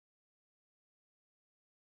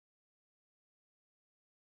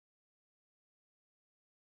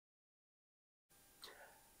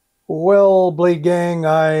Well, Blade Gang,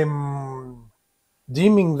 I'm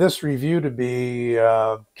deeming this review to be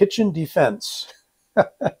kitchen defense.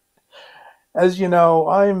 As you know,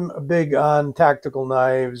 I'm big on tactical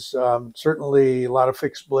knives, certainly a lot of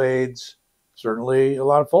fixed blades, certainly a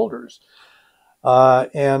lot of folders.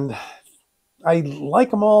 And I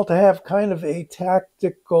like them all to have kind of a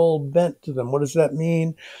tactical bent to them. What does that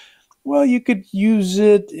mean? Well, you could use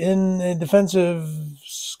it in a defensive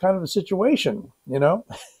kind of a situation,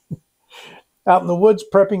 out in the woods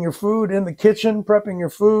prepping your food, in the kitchen prepping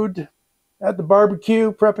your food, at the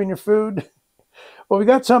barbecue prepping your food. Well, we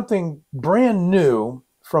got something brand new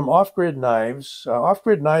from Off Grid Knives. Off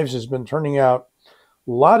Grid Knives has been turning out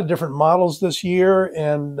a lot of different models this year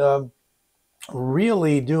and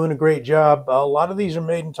really doing a great job. A lot of these are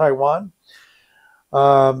made in Taiwan.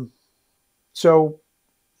 Um, so,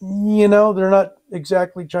 they're not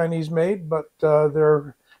exactly Chinese made, but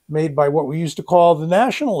they're made by what we used to call the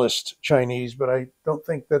nationalist Chinese, but I don't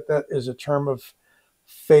think that that is a term of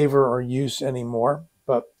favor or use anymore.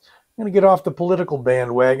 But I'm going to get off the political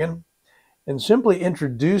bandwagon and simply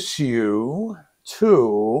introduce you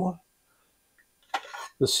to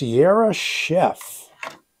the Sierra Chef.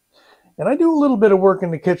 And I do a little bit of work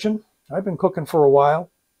in the kitchen. I've been cooking for a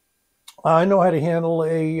while. I know how to handle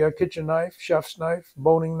a kitchen knife, chef's knife,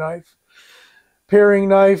 boning knife, paring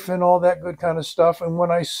knife, and all that good kind of stuff. And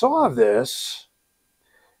when I saw this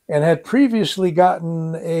and had previously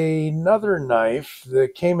gotten another knife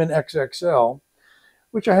that came in XXL,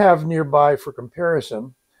 which I have nearby for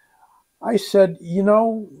comparison, I said,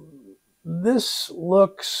 this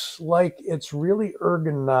looks like it's really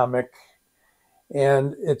ergonomic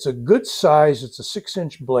and it's a good size. It's a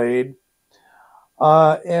 6-inch blade.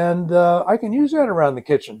 And I can use that around the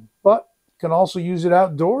kitchen, but can also use it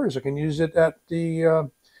outdoors. I can use it at the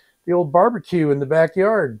old barbecue in the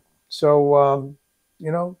backyard. So,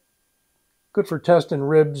 good for testing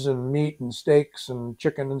ribs and meat and steaks and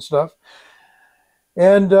chicken and stuff.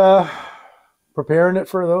 And preparing it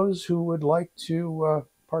for those who would like to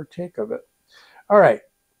partake of it. All right,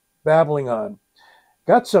 babbling on.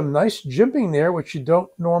 Got some nice jimping there, which you don't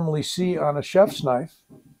normally see on a chef's knife.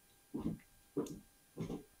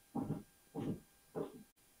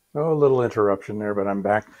 Oh, a little interruption there, but I'm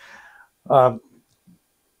back.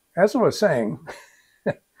 As I was saying,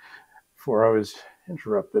 before I was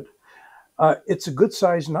interrupted, it's a good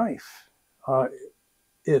sized knife.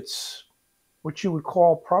 It's what you would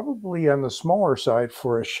call probably on the smaller side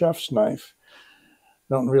for a chef's knife.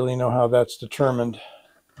 Don't really know how that's determined,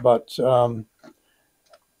 but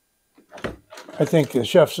I think the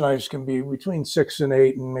chef's knives can be between 6 and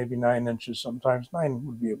 8 and maybe 9 inches sometimes. 9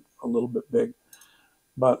 would be a little bit big.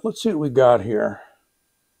 But let's see what we got here.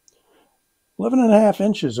 11.5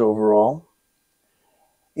 inches overall.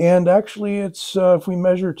 And actually it's, if we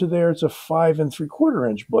measure to there, it's a 5 3/4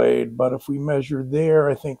 inch blade. But if we measure there,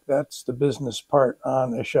 I think that's the business part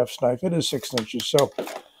on a chef's knife. It is 6 inches. So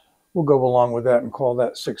we'll go along with that and call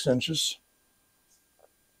that 6 inches.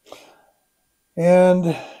 And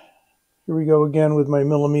here we go again with my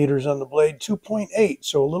millimeters on the blade, 2.8.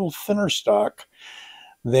 So a little thinner stock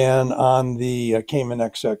than on the Cayman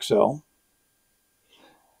XXL.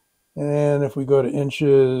 And if we go to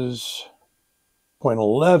inches,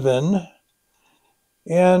 0.11,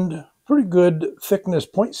 and pretty good thickness,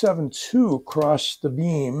 0.72 across the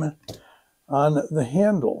beam on the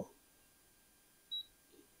handle.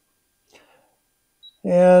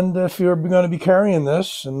 And if you're going to be carrying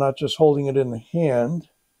this and not just holding it in the hand,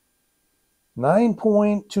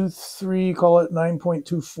 9.23, call it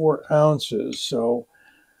 9.24 ounces. So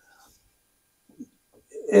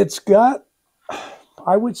it's got,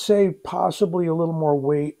 I would say, possibly a little more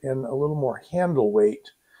weight and a little more handle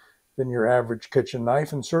weight than your average kitchen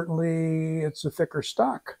knife. And certainly it's a thicker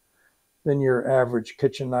stock than your average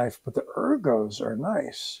kitchen knife, but the ergos are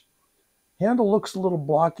nice. Handle looks a little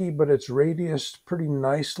blocky, but it's radiused pretty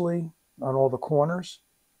nicely on all the corners.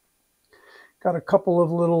 Got a couple of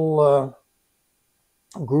little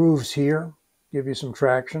grooves here, give you some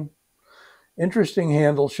traction. Interesting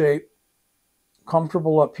handle shape.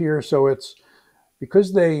 Comfortable up here, so it's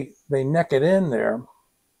because they neck it in there,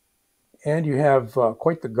 and you have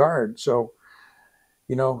quite the guard. So,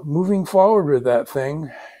 moving forward with that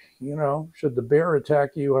thing, should the bear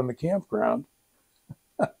attack you on the campground,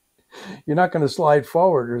 you're not going to slide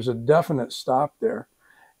forward. There's a definite stop there.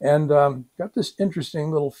 And got this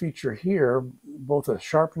interesting little feature here, both a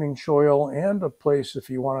sharpening choil and a place if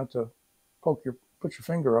you wanted to put your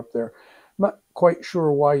finger up there. I'm not quite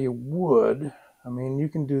sure why you would. I mean, you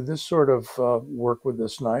can do this sort of work with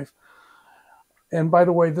this knife. And by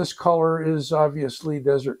the way, this color is obviously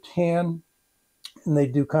Desert Tan. and they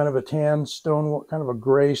do kind of a tan stone, kind of a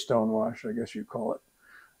gray stone wash, I guess you call it,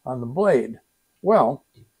 on the blade. Well,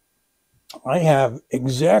 I have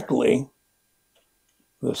exactly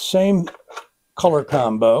the same color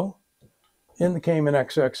combo in the Cayman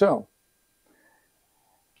XXL.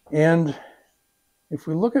 And if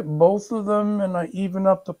we look at both of them and I even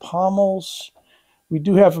up the pommels, we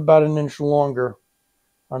do have about an inch longer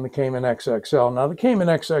on the Cayman XXL. Now the Cayman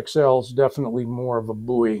XXL is definitely more of a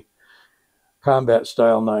Bowie combat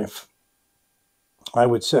style knife, I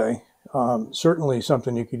would say. Certainly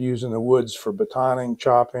something you could use in the woods for batoning,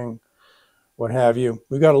 chopping, what have you.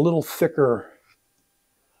 We've got a little thicker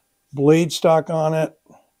blade stock on it.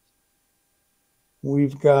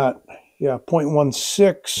 We've got, yeah,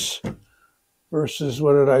 0.16 versus,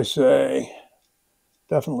 what did I say?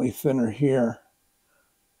 Definitely thinner here.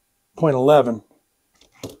 0.11.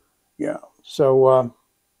 Yeah, so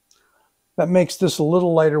that makes this a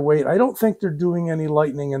little lighter weight. I don't think they're doing any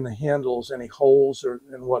lightening in the handles, any holes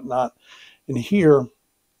and whatnot. And here,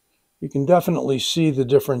 you can definitely see the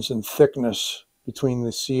difference in thickness between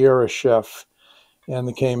the Sierra Chef and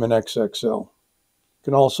the Cayman XXL. You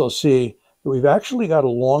can also see that we've actually got a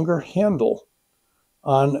longer handle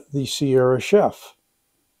on the Sierra Chef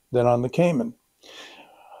than on the Cayman.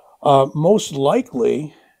 Most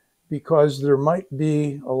likely because there might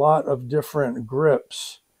be a lot of different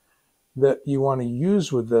grips that you want to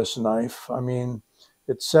use with this knife. I mean,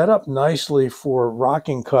 it's set up nicely for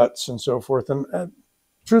rocking cuts and so forth. And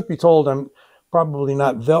truth be told, I'm probably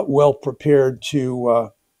not that well prepared to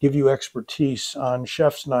give you expertise on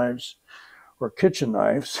chef's knives or kitchen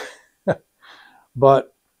knives.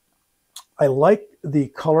 But I like the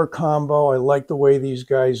color combo. I like the way these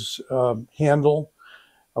guys handle.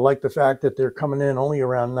 I like the fact that they're coming in only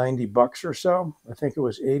around 90 bucks or so. I think it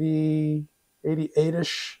was 80,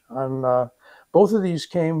 88-ish. On both of these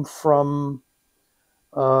came from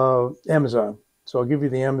Amazon. So I'll give you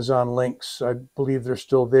the Amazon links. I believe they're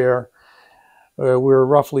still there. We're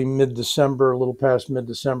roughly mid-December, a little past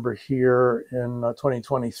mid-December here in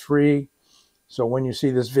 2023. So when you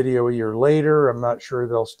see this video a year later, I'm not sure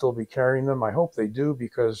they'll still be carrying them. I hope they do,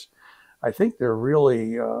 because I think they're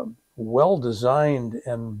really well-designed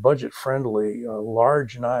and budget-friendly,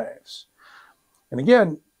 large knives. And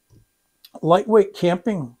again, lightweight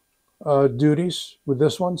camping duties with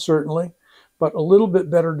this one, certainly, but a little bit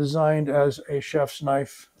better designed as a chef's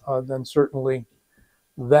knife than certainly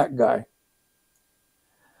that guy.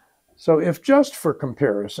 So if just for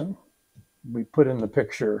comparison, we put in the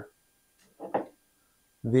picture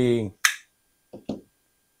the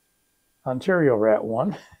Ontario Rat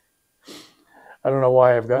one. I don't know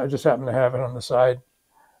why I just happen to have it on the side.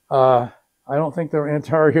 I don't think the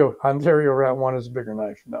Ontario Rat one is a bigger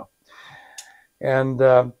knife, no. And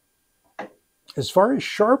as far as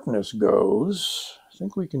sharpness goes, I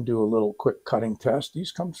think we can do a little quick cutting test.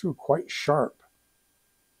 These come through quite sharp.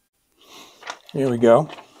 Here we go.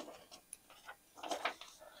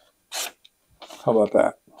 How about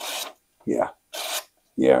that? Yeah.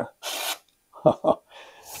 Yeah.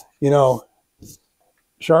 You know,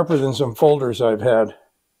 sharper than some folders I've had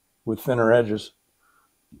with thinner edges.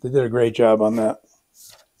 They did a great job on that.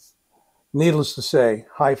 Needless to say,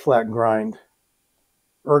 high flat grind,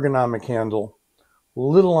 ergonomic handle,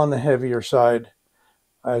 little on the heavier side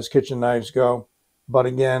as kitchen knives go. But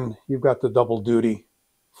again, you've got the double duty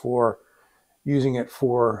for using it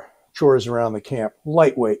for chores around the camp,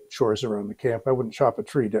 lightweight chores around the camp. I wouldn't chop a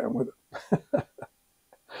tree down with it.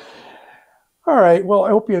 All right, well,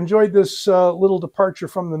 I hope you enjoyed this little departure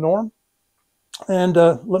from the norm. And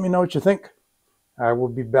let me know what you think. I will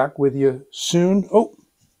be back with you soon. Oh,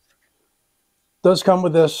 does come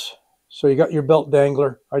with this. So you got your belt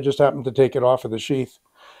dangler. I just happened to take it off of the sheath.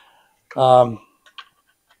 You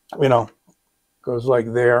know, goes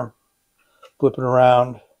like there, flip it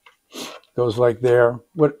around, goes like there,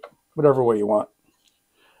 whatever way you want.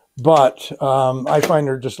 But I find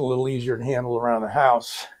they're just a little easier to handle around the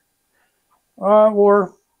house.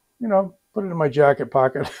 Or, you know, put it in my jacket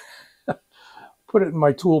pocket. Put it in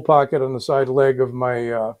my tool pocket on the side leg of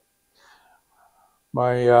my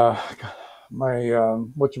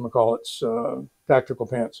whatchamacallits, tactical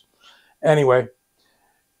pants. Anyway,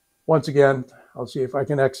 once again, I'll see if I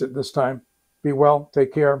can exit this time. Be well,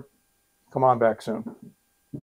 take care, come on back soon.